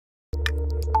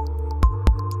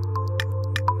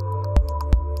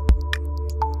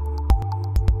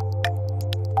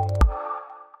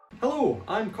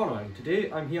Hello, I'm Connor and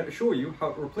today I'm here to show you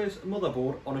how to replace a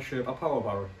motherboard on a Sherpa Power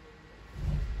Barrow.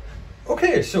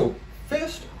 Okay, so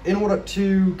first, in order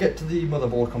to get to the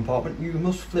motherboard compartment, you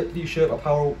must flip the Sherpa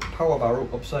Power Barrow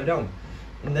upside down.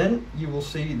 And then you will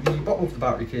see the bottom of the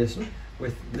battery casing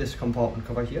with this compartment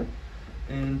cover here.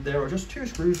 And there are just two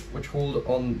screws which hold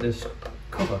on this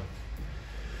cover.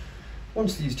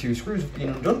 Once these two screws have been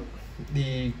undone,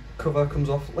 the cover comes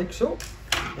off like so.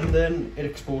 And then it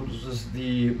exposes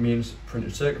the main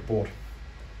printed circuit board.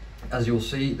 As you'll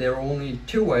see, there are only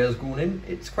two wires going in.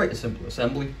 It's quite a simple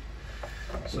assembly.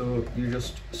 So you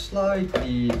just slide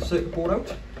the circuit board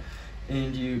out,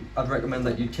 and I'd recommend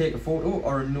that you take a photo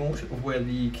or a note of where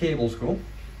the cables go,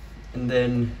 and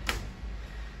then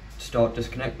start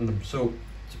disconnecting them. So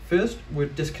first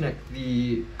we'd disconnect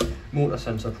the motor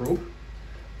sensor probe,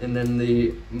 and then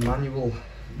the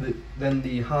then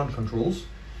the hand controls,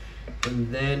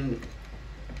 and then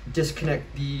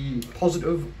disconnect the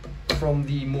positive from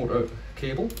the motor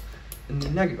cable and the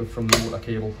negative from the motor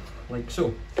cable, like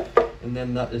so. And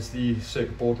then that is the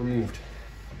circuit board removed.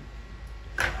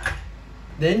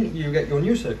 Then you get your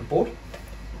new circuit board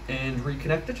and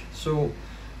reconnect it. So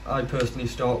I personally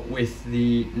start with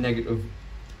the negative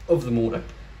of the motor,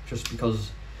 just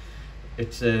because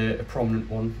it's a prominent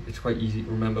one. It's quite easy to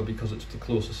remember because it's the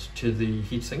closest to the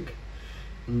heatsink.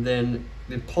 And then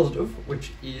the positive,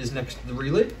 which is next to the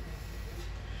relay.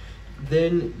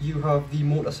 Then you have the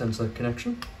motor sensor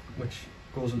connection, which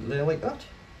goes into there like that.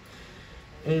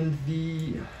 And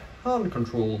the hand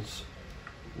controls,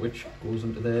 which goes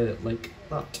into there like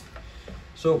that.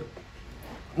 So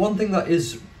one thing that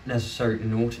is necessary to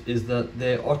note is that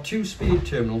there are two speed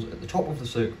terminals at the top of the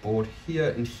circuit board, here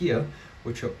and here,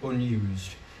 which are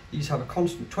unused. These have a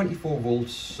constant 24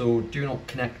 volts, so do not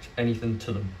connect anything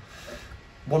to them.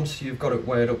 Once you've got it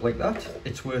wired up like that,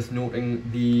 it's worth noting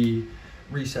the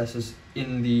recesses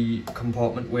in the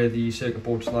compartment where the circuit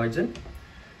board slides in.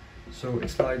 So it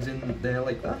slides in there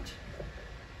like that,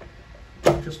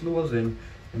 just lowers in,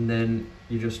 and then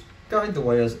you just guide the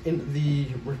wires into the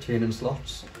retaining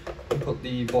slots and put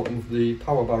the bottom of the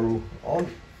power barrow on,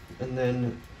 and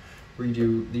then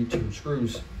redo the two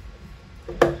screws.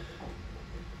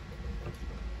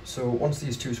 So once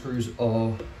these two screws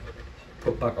are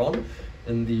put back on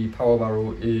and the power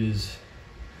barrow is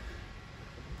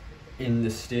in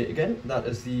this state again, that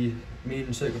is the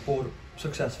main circuit board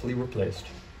successfully replaced.